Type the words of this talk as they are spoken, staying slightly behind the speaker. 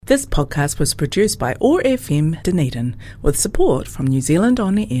This podcast was produced by OAR FM Dunedin with support from New Zealand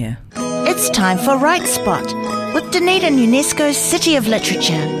On Air. It's time for Right Spot with Dunedin UNESCO's City of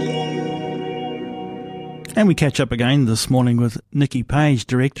Literature. And we catch up again this morning with Nikki Page,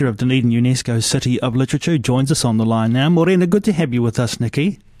 Director of Dunedin UNESCO's City of Literature, who joins us on the line now. Morena, good to have you with us,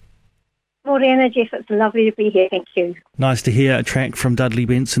 Nikki. Morena, Jeff, it's lovely to be here, thank you. Nice to hear a track from Dudley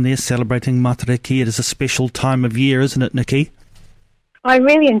Benson there celebrating Matariki. It is a special time of year, isn't it, Nikki? I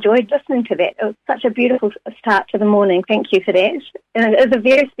really enjoyed listening to that. It was such a beautiful start to the morning. Thank you for that. And it is a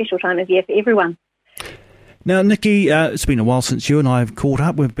very special time of year for everyone. Now, Nikki, it's been a while since you and I have caught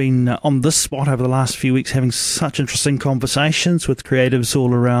up. We've been on this spot over the last few weeks having such interesting conversations with creatives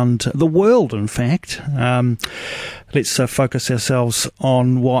all around the world, in fact. Let's focus ourselves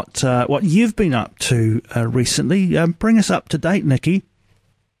on what you've been up to recently. Bring us up to date, Nikki.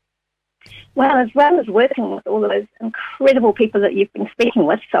 Well as working with all those incredible people that you've been speaking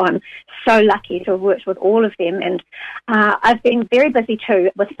with, so I'm so lucky to have worked with all of them. And I've been very busy too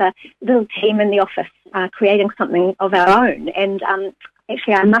with the little team in the office creating something of our own. And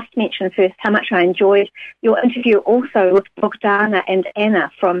actually, I must mention first how much I enjoyed your interview also with Bogdana and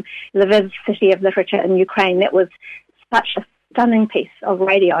Anna from Lviv City of Literature in Ukraine. That was such a stunning piece of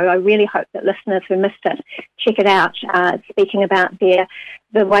radio. I really hope that listeners who missed it check it out, speaking about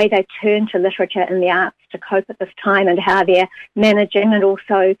the way they turn to literature and the arts to cope at this time and how they're managing and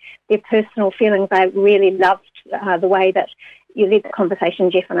also their personal feelings. I really loved the way that you led the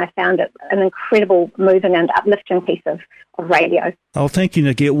conversation, Jeff, and I found it an incredible, moving and uplifting piece of radio. Oh, thank you,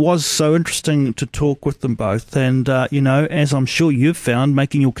 Nikki. It was so interesting to talk with them both. And, as I'm sure you've found,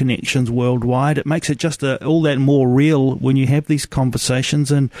 making your connections worldwide, it makes it just all that more real when you have these conversations.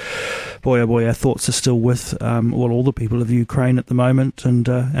 And boy, oh boy, our thoughts are still with all the people of Ukraine at the moment. And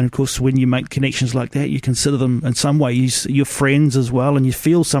of course, when you make connections like that, you consider them in some ways your friends as well. And you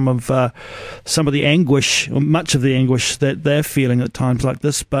feel some of the anguish, or much of the anguish that they're feeling at times like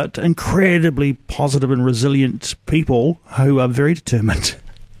this, but incredibly positive and resilient people who are very determined.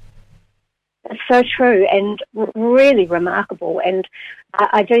 It's so true and really remarkable. And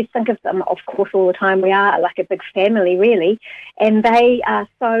I do think of them, of course, all the time. We are like a big family, really. And they are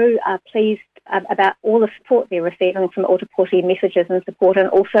so pleased about all the support they're receiving from Ōtepoti, messages and support, and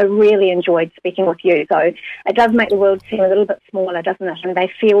also really enjoyed speaking with you. So it does make the world seem a little bit smaller, doesn't it? And they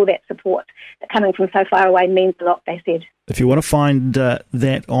feel that support that coming from so far away means a lot, they said. If you want to find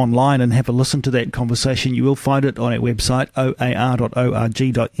that online and have a listen to that conversation, you will find it on our website,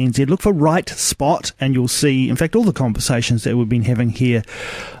 oar.org.nz. Look for Right Spot and you'll see, in fact, all the conversations that we've been having here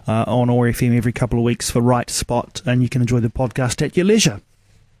on OAR FM every couple of weeks for Right Spot, and you can enjoy the podcast at your leisure.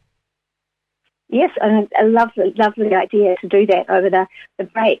 Yes, and a lovely idea to do that over the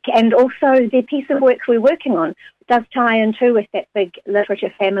break. And also the piece of work we're working on does tie in too with that big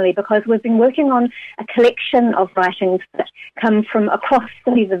literature family, because we've been working on a collection of writings that come from across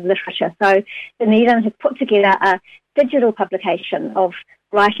cities of literature. So Dunedin has put together a digital publication of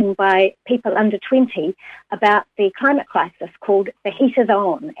writing by people under 20 about the climate crisis called The Heat Is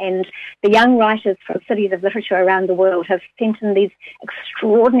On. And the young writers from cities of literature around the world have sent in these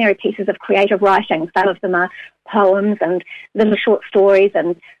extraordinary pieces of creative writing. Some of them are poems and little short stories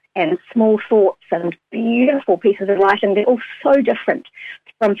and small thoughts and beautiful pieces of writing. They're all so different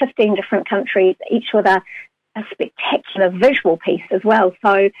from 15 different countries, each with a spectacular visual piece as well.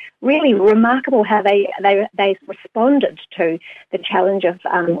 So really remarkable how they responded to the challenge of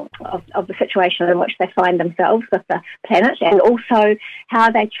the situation in which they find themselves with the planet, and also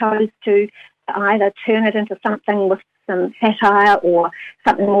how they chose to either turn it into something with some satire or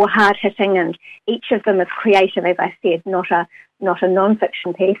something more hard-hitting, and each of them is creative, as I said, not a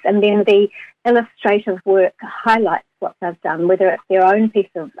non-fiction piece. And then the illustrative work highlights what they've done, whether it's their own piece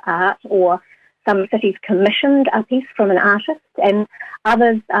of art or some cities commissioned a piece from an artist, and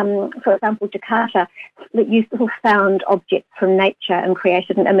others, for example, Jakarta, that used little found objects from nature and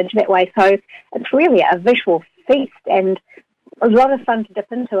created an image that way. So it's really a visual feast and a lot of fun to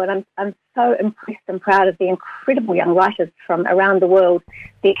dip into, and I'm so impressed and proud of the incredible young writers from around the world,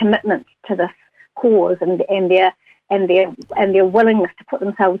 their commitment to this cause and their willingness to put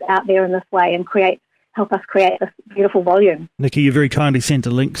themselves out there in this way and help us create this beautiful volume. Nikki, you very kindly sent a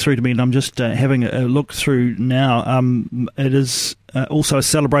link through to me, and I'm just having a look through now. It is also a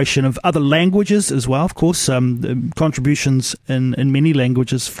celebration of other languages as well, of course, contributions in many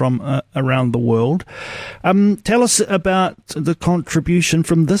languages from around the world. Tell us about the contribution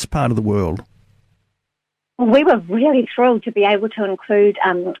from this part of the world. We were really thrilled to be able to include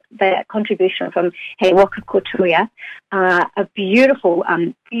the contribution from He Waka Kotuia, a beautiful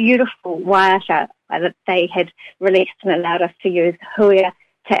waiata that they had released and allowed us to use, Huia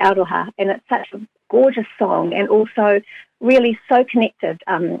Te Aroha, and it's such a gorgeous song, and also really so connected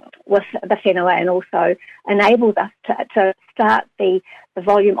with the whenua, and also enabled us to start the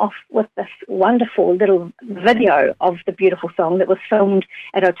volume off with this wonderful little video of the beautiful song that was filmed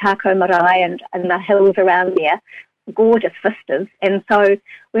at Otako Marae and the hills around there, gorgeous vistas. And so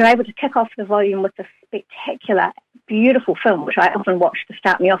we were able to kick off the volume with this spectacular, beautiful film, which I often watch to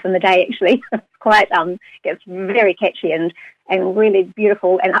start me off in the day, actually. It's quite, gets very catchy and really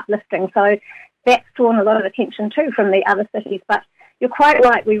beautiful and uplifting. So that's drawn a lot of attention too from the other cities. But you're quite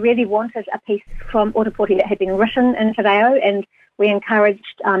right, we really wanted a piece from Otapoti that had been written in Te Reo, and we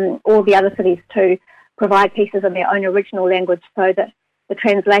encouraged all the other cities to provide pieces in their own original language so that the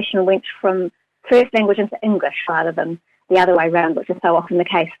translation went from first language into English rather than the other way around, which is so often the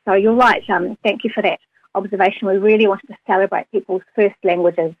case. So you're right, thank you for that observation. We really wanted to celebrate people's first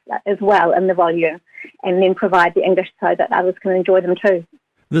languages as well in the volume, and then provide the English so that others can enjoy them too.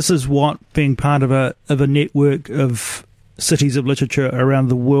 This is what being part of a network of cities of literature around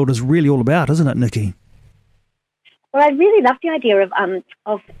the world is really all about, isn't it, Nikki? Well, I really love the idea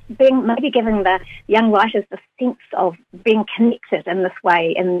of being, maybe giving the young writers the sense of being connected in this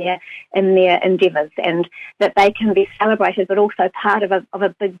way in their endeavours, and that they can be celebrated, but also part of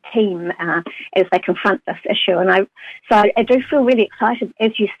a big team as they confront this issue. And so I do feel really excited,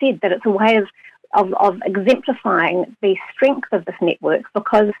 as you said, that it's a way of exemplifying the strength of this network,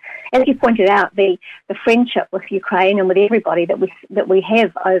 because, as you pointed out, the friendship with Ukraine and with everybody that we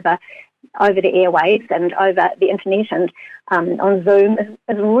have over the airwaves and over the internet and on Zoom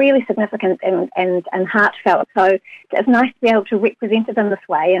is really significant and heartfelt. So it's nice to be able to represent it in this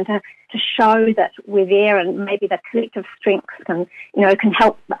way, and to show that we're there, and maybe the collective strengths can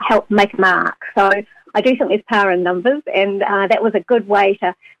help make a mark. So I do think there's power in numbers, and that was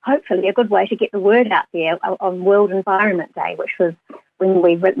hopefully a good way to get the word out there on World Environment Day, which was when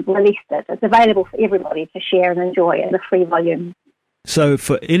we released it. It's available for everybody to share and enjoy in a free volume. So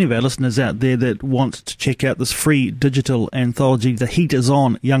for any of our listeners out there that want to check out this free digital anthology, The Heat is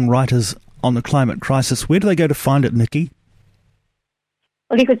On, Young Writers on the Climate Crisis, where do they go to find it, Nikki?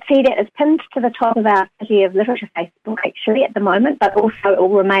 Well, you could see that it's pinned to the top of our City of Literature Facebook, actually, at the moment, but also it will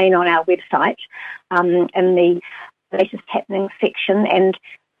remain on our website in the latest happenings section, and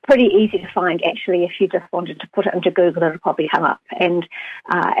pretty easy to find, actually. If you just wanted to put it into Google, it'll probably come up. And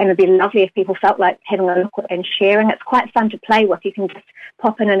it'd be lovely if people felt like having a look and sharing. It's quite fun to play with. You can just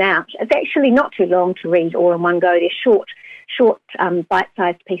pop in and out. It's actually not too long to read all in one go. They're short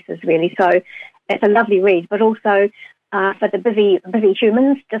bite-sized pieces, really. So it's a lovely read, but also for the busy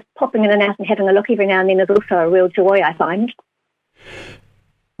humans, just popping in and out and having a look every now and then is also a real joy, I find.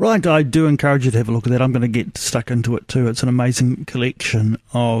 Right, I do encourage you to have a look at that. I'm going to get stuck into it too. It's an amazing collection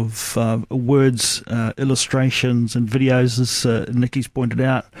of words, illustrations and videos, as Nikki's pointed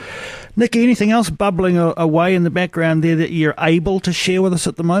out. Nikki, anything else bubbling away in the background there that you're able to share with us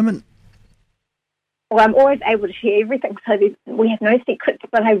at the moment? Well, I'm always able to share everything, so we have no secrets,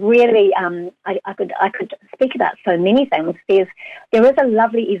 but I really, I could speak about so many things. There is a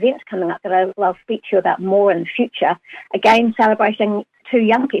lovely event coming up that I'll speak to you about more in the future, again celebrating two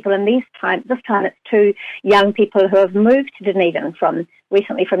young people, and this time it's two young people who have moved to Dunedin from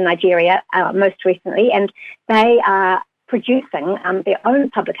Nigeria, most recently, and they are producing their own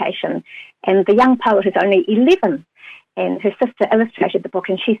publication, and the young poet is only 11, and her sister illustrated the book,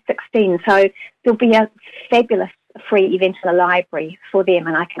 and she's 16, so there'll be a fabulous free event in the library for them,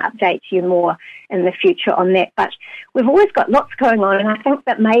 and I can update you more in the future on that. But we've always got lots going on, and I think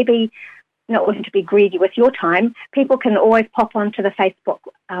that maybe, not wanting to be greedy with your time, people can always pop onto the Facebook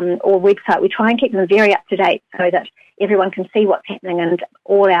or website. We try and keep them very up to date so that everyone can see what's happening, and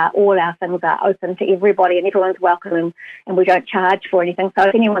all our things are open to everybody, and everyone's welcome, and we don't charge for anything. So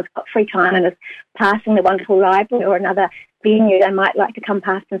if anyone's got free time and is passing the wonderful library or another venue, they might like to come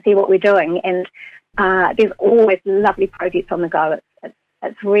past and see what we're doing. And there's always lovely projects on the go.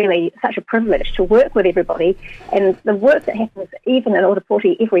 It's really such a privilege to work with everybody, and the work that happens even in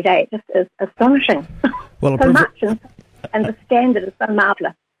Otapoti every day just is astonishing. Well, so much, and the standard is so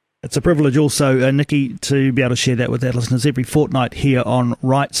marvellous. It's a privilege also, Nikki, to be able to share that with our listeners every fortnight here on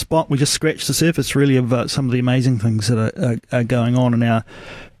Right Spot. We just scratched the surface, really, of some of the amazing things that are going on in our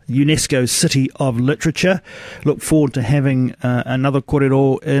UNESCO City of Literature. Look forward to having another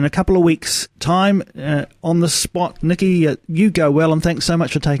kōrero in a couple of weeks' time on the spot. Nikki, you go well, and thanks so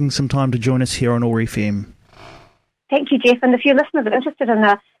much for taking some time to join us here on OAR FM. Thank you, Jeff. And if your listeners are interested in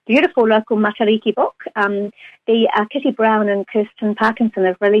a beautiful local Matariki book, the Kitty Brown and Kirsten Parkinson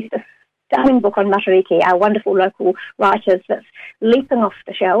have released a stunning book on Matariki, our wonderful local writers, that's leaping off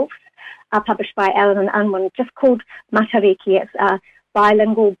the shelves, published by Allen and Unwin, just called Matariki. It's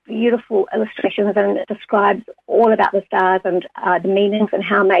bilingual, beautiful illustrations, and it describes all about the stars and the meanings and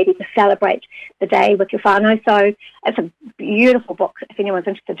how maybe to celebrate the day with your whānau. So it's a beautiful book. If anyone's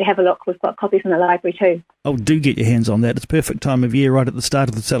interested to have a look, we've got copies in the library too. Oh, do get your hands on that. It's perfect time of year right at the start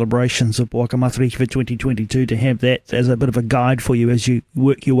of the celebrations of Waka Matariki for 2022 to have that as a bit of a guide for you as you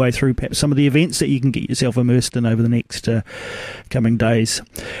work your way through perhaps some of the events that you can get yourself immersed in over the next coming days.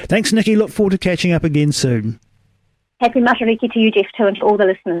 Thanks, Nikki. Look forward to catching up again soon. Happy Matariki to you, Jeff, too, and to all the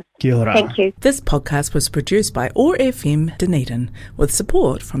listeners. Kia ora. Thank you. This podcast was produced by OAR FM Dunedin with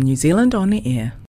support from New Zealand On Air.